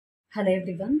Hello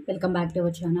everyone, welcome back to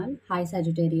our channel. Hi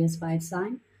Sagittarius fire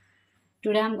sign.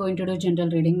 Today I'm going to do general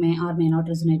reading, may or may not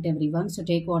resonate everyone. So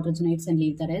take what resonates and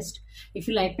leave the rest. If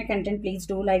you like my content, please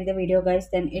do like the video guys,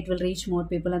 then it will reach more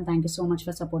people and thank you so much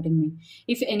for supporting me.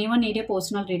 If anyone need a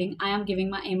personal reading, I am giving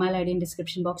my email ID in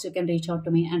description box. You can reach out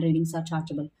to me and readings are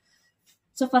chargeable.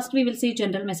 So first we will see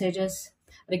general messages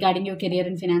regarding your career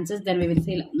and finances, then we will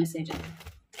see love messages.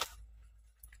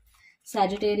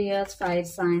 Sagittarius, fire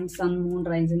sign, sun, moon,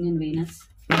 rising and Venus.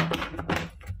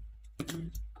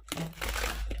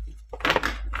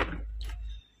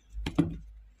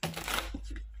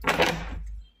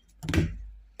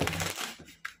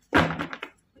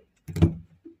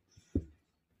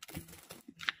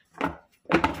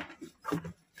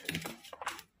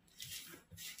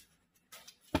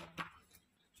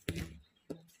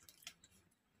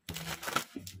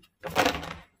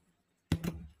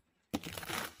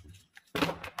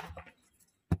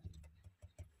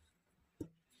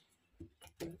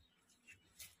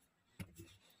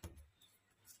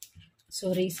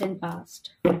 So recent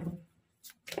past,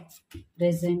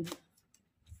 present,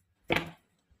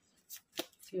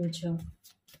 future,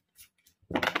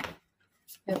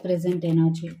 your present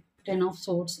energy, 10 of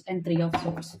swords and 3 of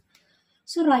swords.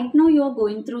 So right now you are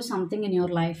going through something in your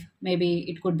life. Maybe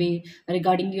it could be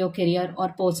regarding your career or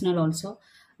personal also.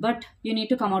 But you need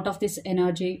to come out of this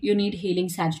energy. You need healing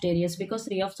Sagittarius because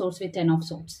 3 of swords with 10 of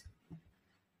swords.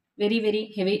 Very,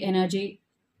 very heavy energy,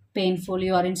 painful.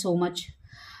 You are in so much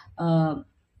uh,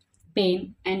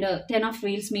 pain. And 10 of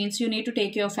wheels means you need to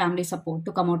take your family support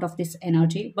to come out of this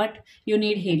energy. But you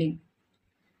need healing.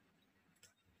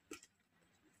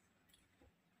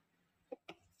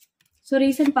 So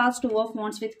recent past, 2 of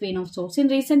wands with queen of swords. In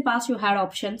recent past you had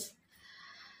options,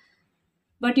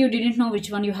 but you didn't know which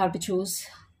one you have to choose.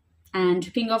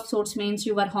 And king of swords means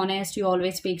you were honest, you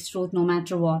always speak truth no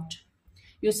matter what.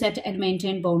 You set and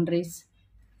maintain boundaries.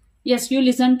 Yes, you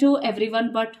listen to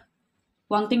everyone, but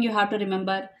one thing you have to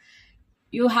remember,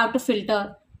 you have to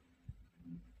filter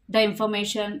the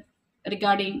information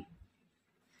regarding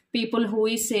people who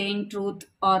is saying truth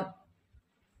or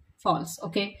false,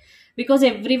 okay? Because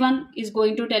everyone is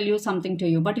going to tell you something to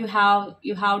you, but you have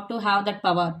to have that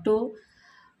power to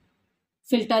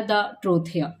filter the truth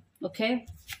here, okay?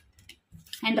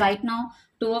 And right now,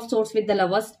 2 of swords with the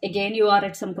lovers, again you are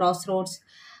at some crossroads.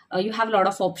 You have a lot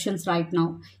of options right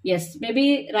now. Yes,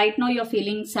 maybe right now you're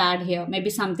feeling sad here, maybe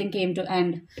something came to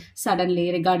end suddenly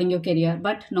regarding your career,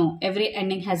 but no, every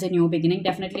ending has a new beginning.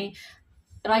 Definitely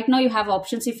right now you have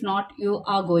options, if not you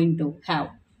are going to have,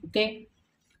 okay?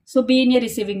 So be in a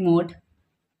receiving mode,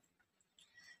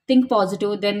 think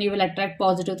positive, then you will attract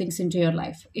positive things into your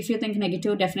life. If you think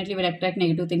negative, definitely will attract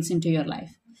negative things into your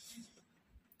life.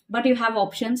 But you have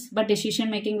options, but decision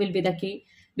making will be the key.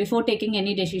 Before taking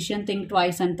any decision, think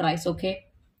twice and thrice, okay?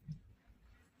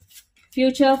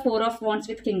 Future, 4 of wands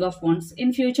with king of wands.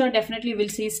 In future, definitely will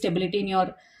see stability in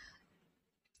your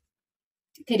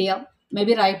career.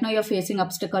 Maybe right now you're facing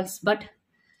obstacles, but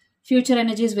future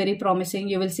energy is very promising.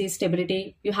 You will see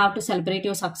stability. You have to celebrate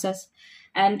your success.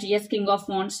 And yes, king of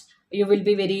wands, you will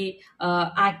be very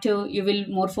active. You will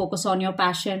more focus on your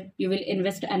passion. You will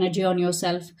invest energy on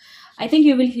yourself. I think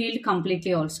you will heal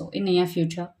completely also in near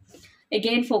future.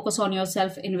 Again, focus on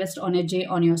yourself, invest energy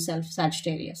on yourself,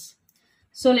 Sagittarius.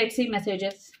 So let's see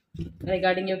messages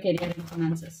regarding your career and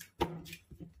finances.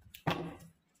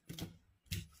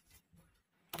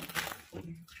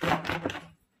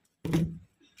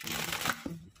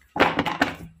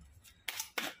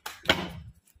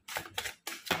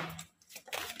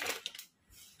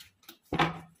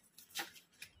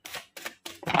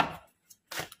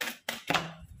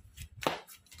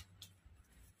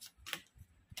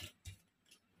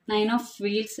 Nine of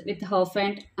wheels with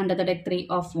Hierophant, under the deck 3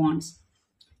 of wands.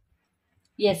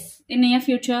 Yes, in near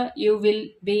future, you will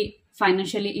be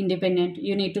financially independent.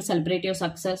 You need to celebrate your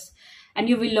success and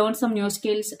you will learn some new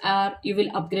skills or you will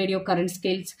upgrade your current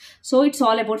skills. So it's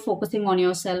all about focusing on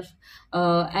yourself.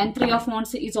 And 3 of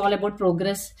wands is all about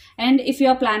progress. And if you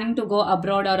are planning to go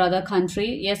abroad or other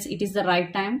country, yes, it is the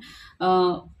right time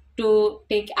to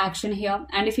take action here.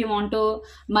 And if you want to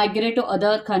migrate to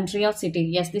other country or city,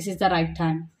 yes, this is the right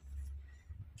time.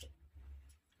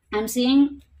 I'm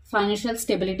seeing financial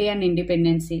stability and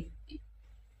independency.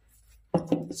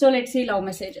 So let's see love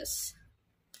messages.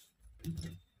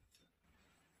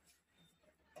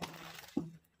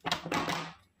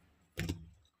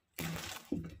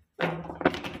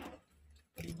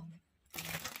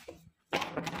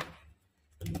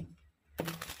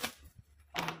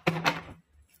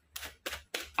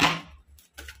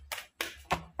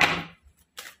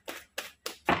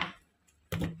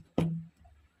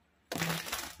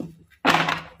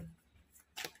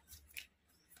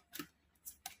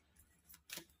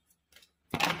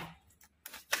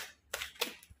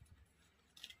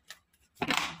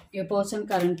 Your person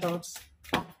current thoughts.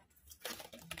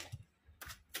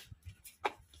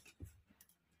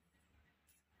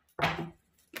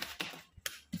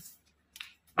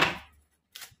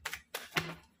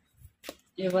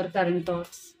 Your current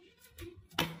thoughts.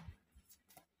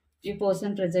 Your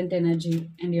person present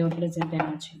energy and your present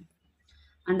energy.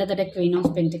 Under the deck, Queen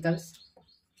of Pentacles.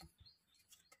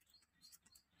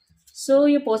 So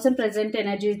your person present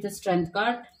energy is the Strength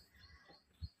card.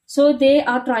 So they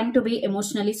are trying to be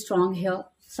emotionally strong here.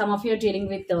 Some of you are dealing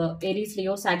with Aries,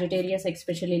 Leo, Sagittarius,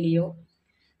 especially Leo.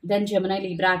 Then Gemini,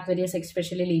 Libra, Aquarius,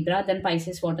 especially Libra. Then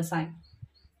Pisces, water sign.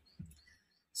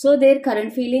 So their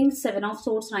current feelings, 7 of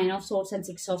Swords, 9 of Swords and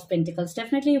 6 of Pentacles.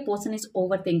 Definitely your person is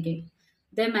overthinking.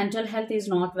 Their mental health is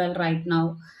not well right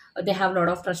now. They have a lot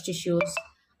of trust issues.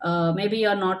 Maybe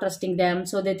you're not trusting them,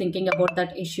 so they're thinking about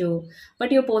that issue.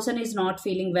 But your person is not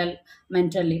feeling well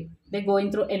mentally. They're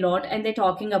going through a lot and they're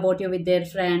talking about you with their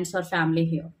friends or family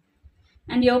here.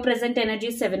 And your present energy,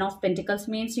 7 of Pentacles,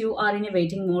 means you are in a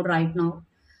waiting mode right now.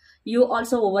 You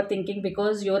also overthinking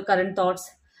because your current thoughts,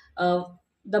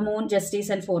 the Moon, Justice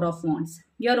and 4 of Wands.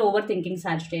 You're overthinking,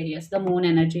 Sagittarius, the Moon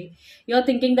energy. You're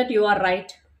thinking that you are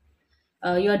right.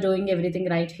 You are doing everything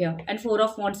right here. And 4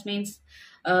 of Wands means,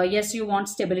 yes, you want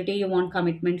stability, you want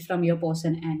commitment from your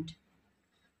person end.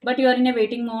 But you are in a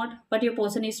waiting mode, but your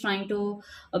person is trying to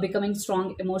becoming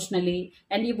strong emotionally.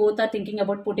 And you both are thinking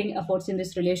about putting efforts in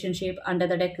this relationship under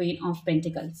the deck, Queen of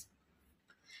Pentacles.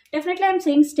 Definitely, I'm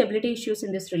seeing stability issues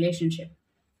in this relationship.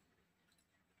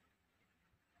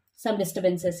 Some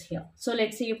disturbances here. So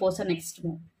let's see your person next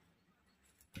move.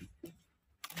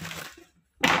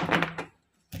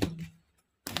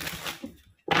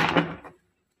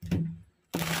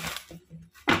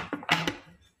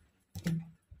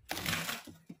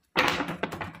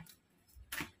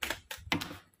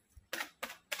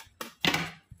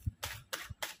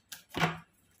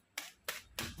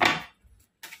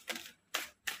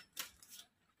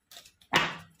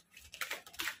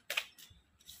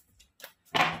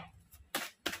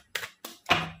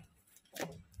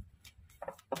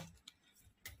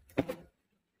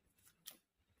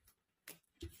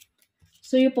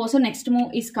 So your person next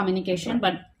move is communication,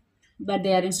 but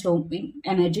they are in slow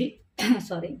energy.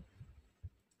 Sorry.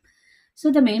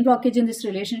 So the main blockage in this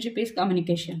relationship is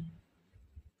communication.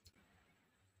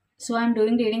 So I'm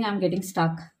doing reading, I'm getting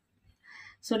stuck.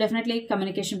 So definitely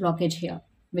communication blockage here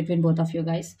between both of you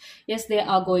guys. Yes, they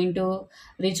are going to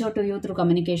reach out to you through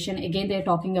communication. Again, they're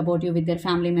talking about you with their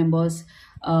family members.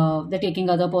 They're taking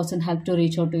other person help to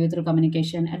reach out to you through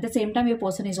communication. At the same time, your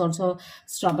person is also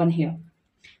stubborn here.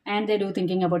 And they do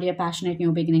thinking about your passionate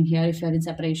new beginning here if you're in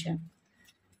separation.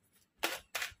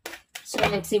 So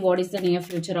let's see what is the near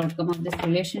future outcome of this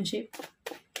relationship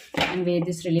and where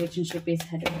this relationship is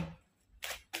headed.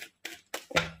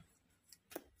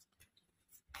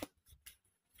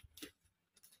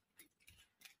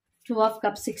 Two of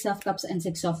Cups, Six of Cups and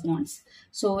Six of Wands.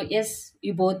 So yes,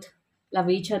 you both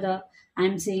love each other.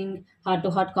 I'm seeing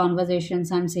heart-to-heart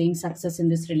conversations. I'm seeing success in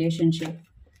this relationship.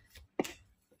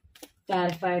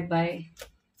 Clarified by,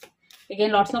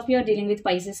 again, lots of you are dealing with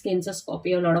Pisces, Cancer,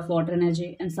 Scorpio, a lot of water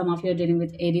energy, and some of you are dealing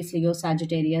with Aries, Leo,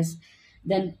 Sagittarius,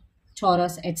 then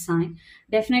Taurus, Earth sign.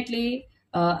 Definitely,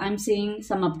 I'm seeing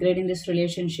some upgrade in this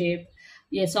relationship.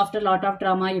 Yes, after a lot of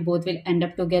drama, you both will end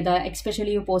up together.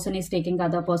 Especially your person is taking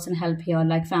other person help here,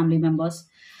 like family members.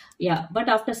 Yeah, but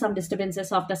after some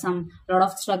disturbances, after some lot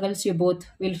of struggles, you both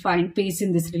will find peace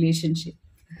in this relationship.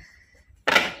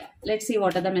 Let's see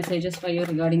what are the messages for you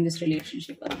regarding this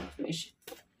relationship or situation.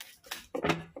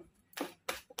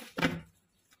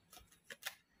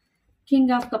 King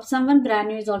of Cups. Someone brand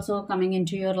new is also coming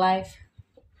into your life.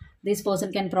 This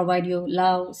person can provide you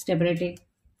love, stability.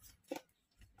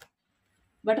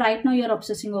 But right now you're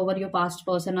obsessing over your past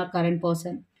person or current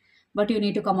person. But you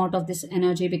need to come out of this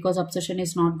energy because obsession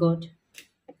is not good.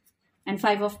 And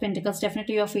Five of Pentacles,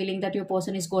 definitely you're feeling that your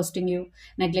person is ghosting you,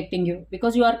 neglecting you,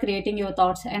 because you are creating your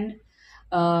thoughts and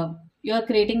you are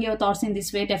creating your thoughts in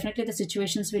this way. Definitely the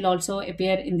situations will also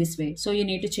appear in this way. So you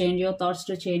need to change your thoughts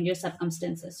to change your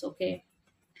circumstances. Okay.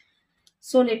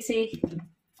 So let's see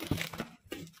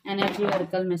energy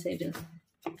oracle messages.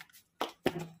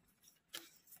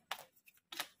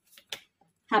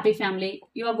 Happy family.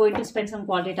 You are going to spend some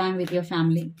quality time with your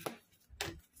family.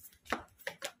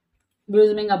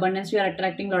 Blossoming abundance. You are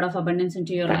attracting a lot of abundance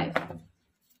into your life.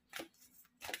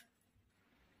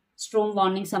 Strong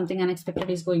warning, something unexpected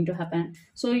is going to happen.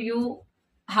 So you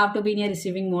have to be in a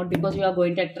receiving mode because you are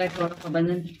going to attract a lot of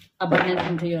abundance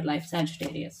into your life,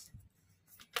 Sagittarius.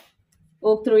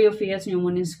 Walk through your fears, new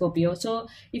moon in Scorpio. So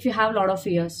if you have a lot of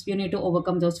fears, you need to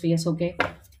overcome those fears, okay?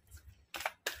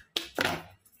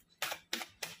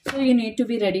 you need to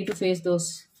be ready to face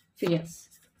those fears,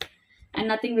 and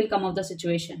nothing will come of the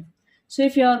situation. So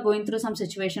if you are going through some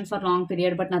situation for long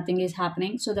period but nothing is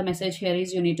happening, so the message here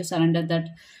is you need to surrender that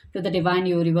to the divine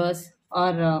universe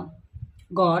or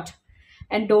God,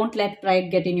 and don't let pride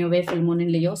get in your way. Full moon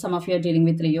in Leo, some of you are dealing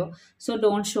with Leo, so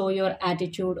don't show your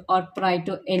attitude or pride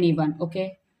to anyone,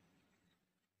 okay?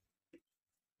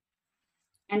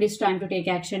 And it's time to take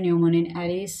action. New moon in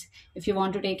Aries, if you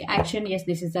want to take action, yes,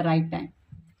 this is the right time.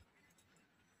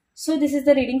 So this is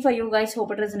the reading for you guys.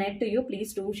 Hope it resonates to you.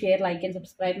 Please do share, like, and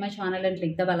subscribe my channel and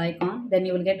click the bell icon. Then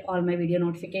you will get all my video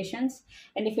notifications.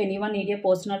 And if anyone need a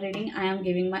personal reading, I am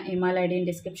giving my email ID in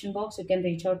description box. You can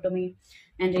reach out to me,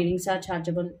 and readings are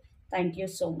chargeable. Thank you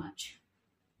so much.